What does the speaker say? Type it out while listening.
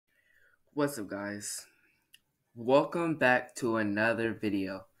What's up, guys? Welcome back to another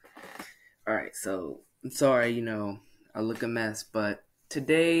video. Alright, so I'm sorry, I look a mess, but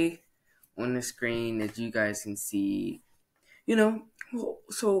today on the screen, as you guys can see, you know,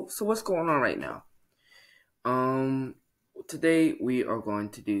 so what's going on right now? Um, Today we are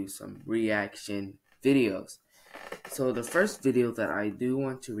going to do some reaction videos. So the first video that I do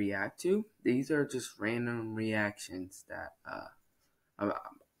want to react to, these are just random reactions that I'm,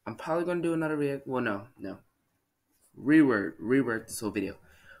 I'm probably gonna do another react. Well, no. Reword this whole video.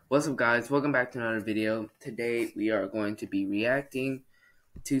 What's up, guys? Welcome back to another video. Today we are going to be reacting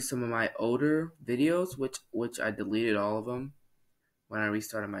to some of my older videos, which I deleted all of them when I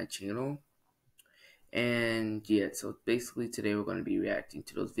restarted my channel. And yeah, so basically today we're going to be reacting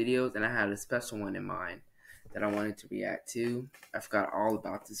to those videos, and I had a special one in mind that I wanted to react to. I forgot all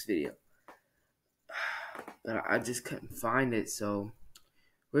about this video, but I just couldn't find it, so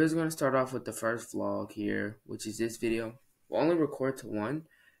we're just going to start off with the first vlog here, which is this video. We'll only record to one.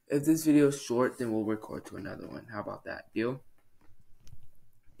 If this video is short, then we'll record to another one. How about that? Deal?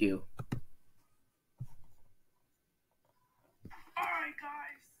 Deal. Alright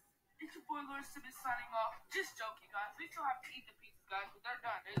guys, it's your boy Lord Simmons signing off. Just joking guys, we still have to eat the pizzas guys, but they're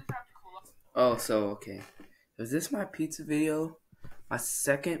done. They just have to cool off. Oh, so, okay. Is this my pizza video? My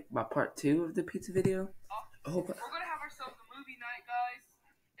part 2 of the pizza video? We're gonna have ourselves a movie night guys.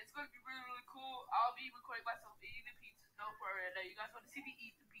 It's gonna be really cool. I'll be recording myself eating the pizzas. Don't worry. I know you guys want to see me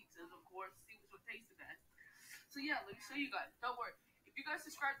eat the pizzas, of course. See which one tastes the best. So yeah, let me show you guys. Don't worry. If you guys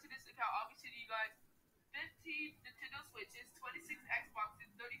subscribe to this account, I'll be sending you guys 15 Nintendo Switches, 26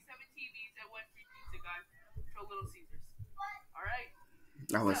 Xboxes, 37 TVs, and 1 free pizza, guys, for Little Caesars. Alright?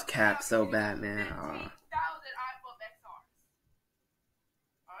 I was capped so bad, man. 15,000 iPhone XRs.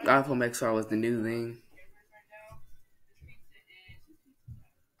 iPhone XR was the new thing.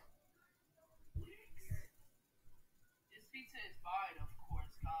 This pizza is fine, of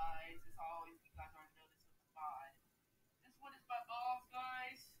course, guys. As always, you guys already know this one's fine. This one is my boss,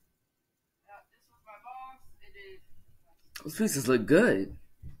 guys. This was my boss. It is. Those pizzas look good.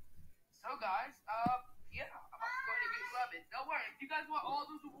 So, guys, yeah, I'm about to go ahead and get rubbing. Don't worry. If you guys want all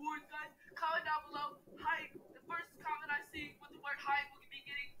those awards, guys, comment down below. Hype. The first comment I see with the word hype will be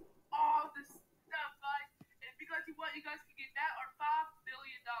getting all this stuff, guys. And if you guys want, you guys can get that or $5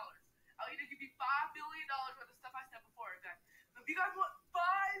 billion. I'll either give you $5 billion for the stuff I said before, guys. But if you guys want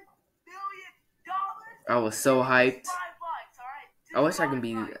 $5 billion, I was so hyped. 5 likes, all right? I wish I could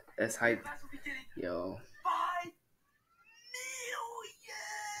be likes. as You hyped. guys will be getting Yo. $5 million.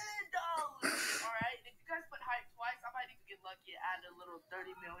 All right. If you guys put hype twice, I might even get lucky and add a little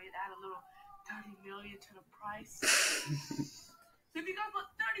 30 million. Add a little 30 million to the price. So if you guys want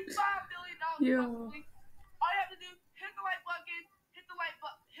 $35 million, possibly, all you have to do hit the like button, hit the like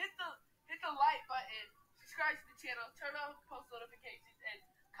button, subscribe to the channel, turn on post notifications, and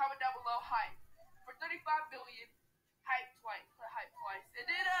comment down below hype for 35 billion. Hype twice, put hype twice, and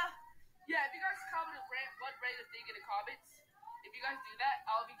then yeah, if you guys comment one random thing in the comments, if you guys do that,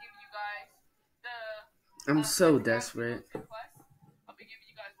 I'll be giving you guys the. I'm so desperate. I'll be giving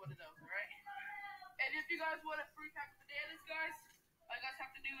you guys one of those, alright? And if you guys want a free pack of bananas, guys, all you guys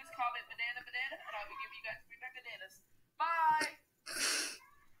have to do is comment banana, and I'll be giving you guys a free pack of bananas. Bye!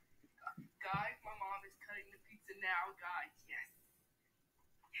 Guys, my mom is cutting the pizza now, guys. Yes.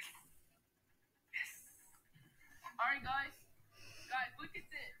 Alright, guys. Guys, look at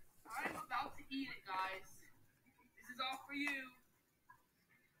this. I'm about to eat it, guys. This is all for you.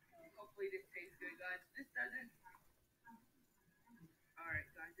 Hopefully this tastes good, guys. This doesn't. Alright,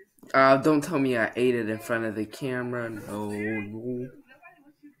 guys. Don't tell me I ate it in front of the camera. No. Nobody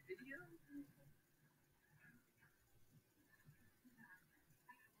wants your video.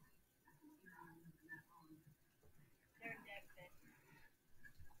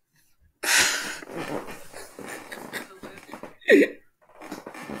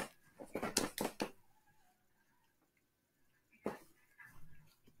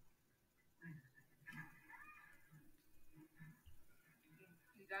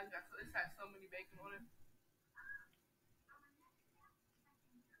 This has so many bacon on it.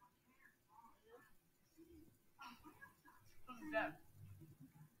 Who's that?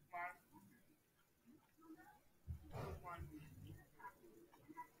 Mine. Mine.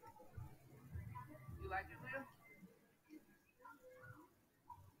 You like it, Leah?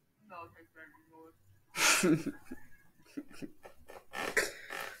 No, it tastes better than yours.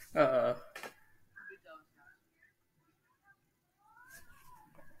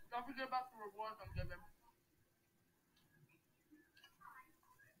 Don't forget about the rewards I'm giving.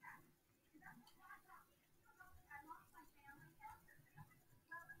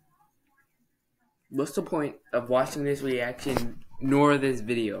 What's the point of watching this reaction nor this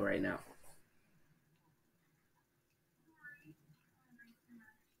video right now?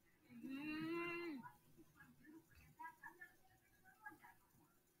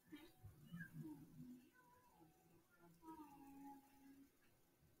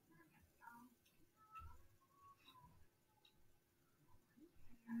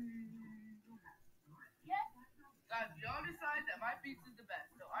 Guys, y'all decide that my pizza is the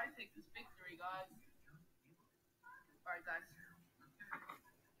best, so I take this victory, guys. Alright, guys.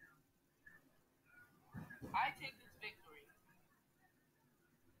 I take this victory.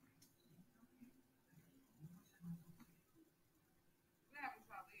 We haven't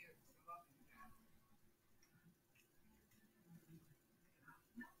probably here.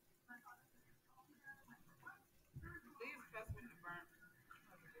 Leave specimen to burn.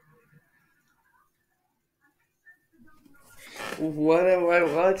 What am I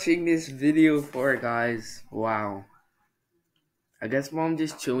watching this video for, guys? Wow. I guess while I'm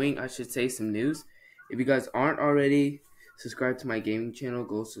just chewing, I should say some news. If you guys aren't already subscribed to my gaming channel,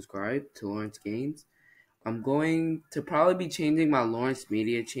 go subscribe to Lawrence Games. I'm going to probably be changing my Lawrence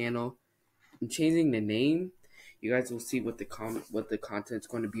Media channel. I'm changing the name. You guys will see what the content's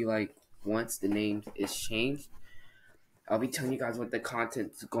going to be like once the name is changed. I'll be telling you guys what the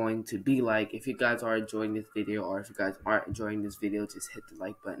content's going to be like. If you guys are enjoying this video, or if you guys aren't enjoying this video, just hit the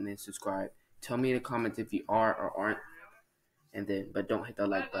like button and subscribe. Tell me in the comments if you are or aren't. And then, but don't hit the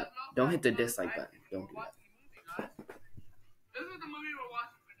like button. Don't hit the dislike button. Don't do that. This is the movie we're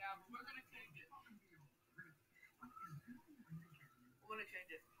watching right now, but we're gonna change it. We're gonna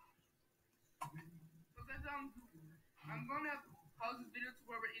change it. Because I'm gonna pause this video to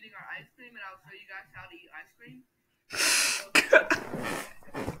where we're eating our ice cream, and I'll show you guys how to eat ice cream.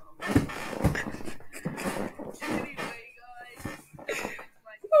 Anyway, guys,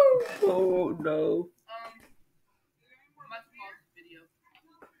 Oh no. I'm about to pause this video.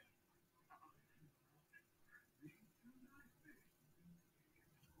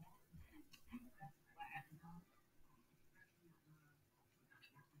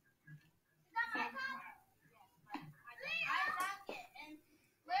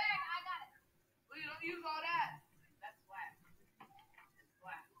 Well, you don't use all that. That's flat. It's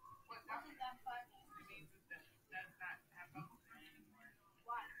flat. What? Why is that flat? It means that that's not have bubbles in it anymore.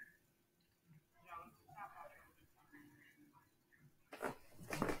 Why? No, it's not bubbles.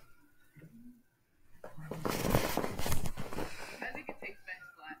 I think it tastes best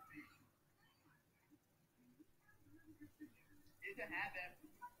flat. You can have it.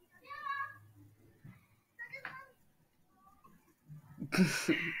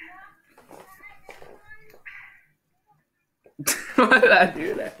 Why did I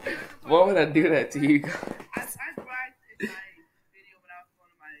do that? Why would I do that to you guys? I bragged in my video when I was going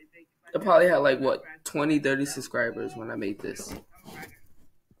to my bake. I probably had like, what, 20, 30 subscribers when I made this. I'm bragging.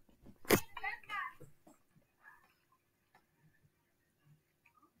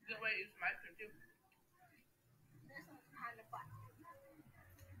 Good way to use my ice cream too. This one's kind of fun.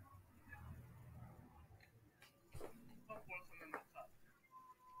 Don't pour some in my cup.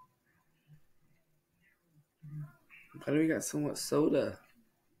 Why do we got so much soda?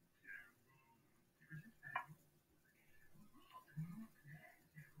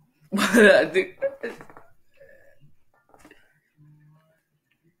 What did I do?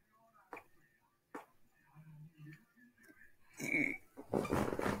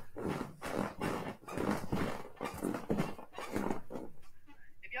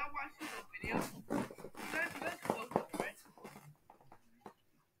 If y'all watch this whole video, you guys close to it, right?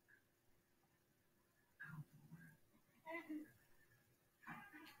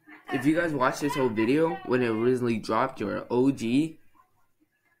 If you guys watch this whole video when it originally dropped, you're an OG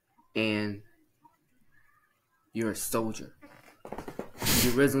and you're a soldier. If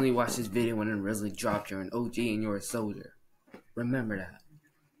you originally watched this video when it originally dropped, you're an OG and you're a soldier. Remember that.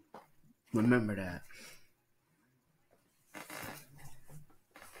 Remember that.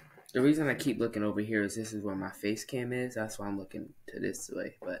 The reason I keep looking over here is this is where my face cam is. That's why I'm looking to this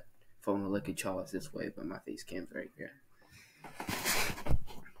way. But if I want to look at y'all, it's this way. But my face cam's right here.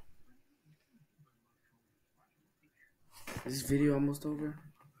 Is this video almost over?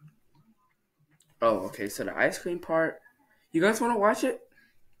 Oh, okay. So the ice cream part. You guys want to watch it?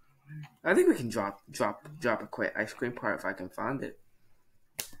 I think we can drop a quick ice cream part if I can find it.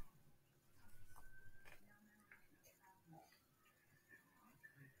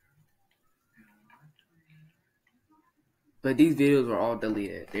 But these videos were all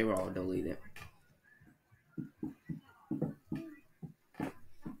deleted. They were all deleted.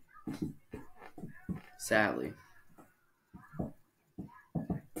 Sadly.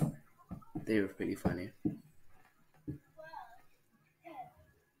 They were pretty funny.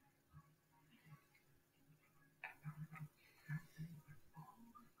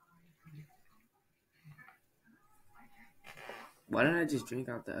 Why didn't I just drink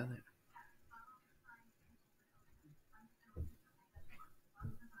out the other?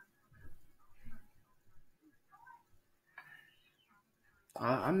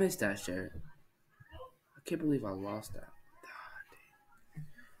 I missed that shirt. I can't believe I lost that.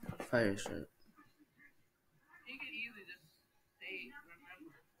 Fire shirt. You can easily just say, remember.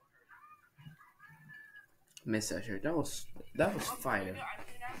 Missed that shirt. That was fire. I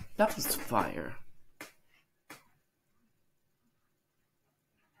see now. That was fire.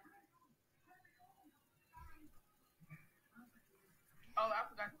 Oh, I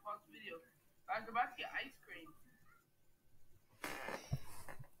forgot to pause the video. I was about to get ice cream.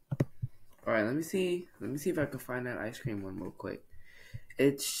 Alright, let me see if I can find that ice cream one real quick.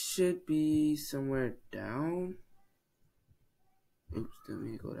 It should be somewhere down. Oops, didn't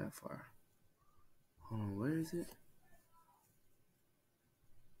mean to go that far. Hold on, where is it?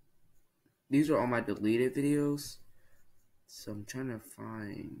 These are all my deleted videos. So I'm trying to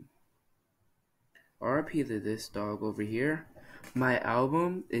find RIP to this dog over here. My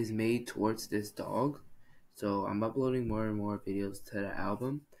album is made towards this dog. So I'm uploading more and more videos to the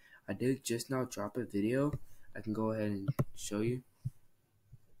album. I did just now drop a video. I can go ahead and show you.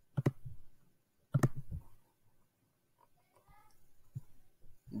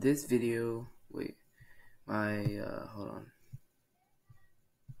 This video, wait, hold on.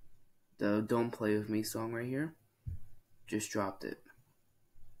 The Don't Play With Me song right here. Just dropped it.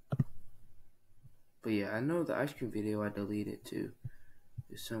 But yeah, I know the ice cream video I deleted too.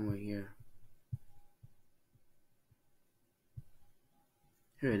 It's somewhere here.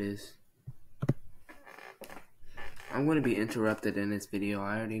 Here it is. I'm going to be interrupted in this video.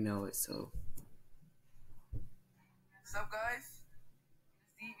 I already know it, so. What's up, guys?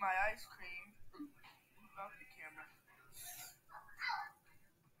 Just eat my ice cream. Move out the camera.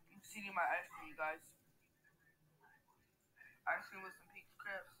 I'm just eating my ice cream, you guys. Ice cream with some peach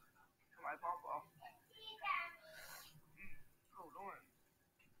crepes for my papa. Hold on.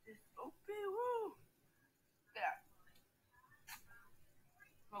 Just open, woo! Yeah.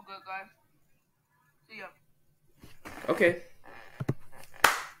 So good, guys. See ya. Okay.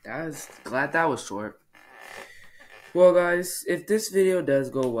 Glad that was short. Well, guys, if this video does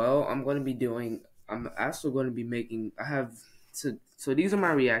go well, I'm also going to be making, so these are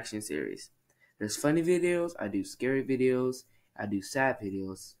my reaction series. There's funny videos, I do scary videos, I do sad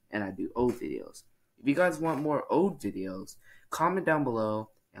videos, and I do old videos. If you guys want more old videos, comment down below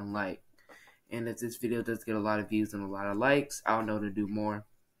and like. And if this video does get a lot of views and a lot of likes, I'll know to do more.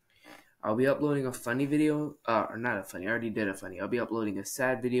 I'll be uploading a funny video, or not a funny, I already did a funny. I'll be uploading a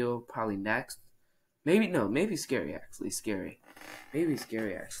sad video probably next. Maybe scary actually, Maybe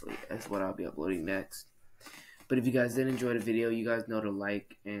scary actually, that's what I'll be uploading next. But if you guys did enjoy the video, you guys know to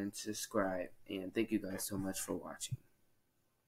like and subscribe. And thank you guys so much for watching.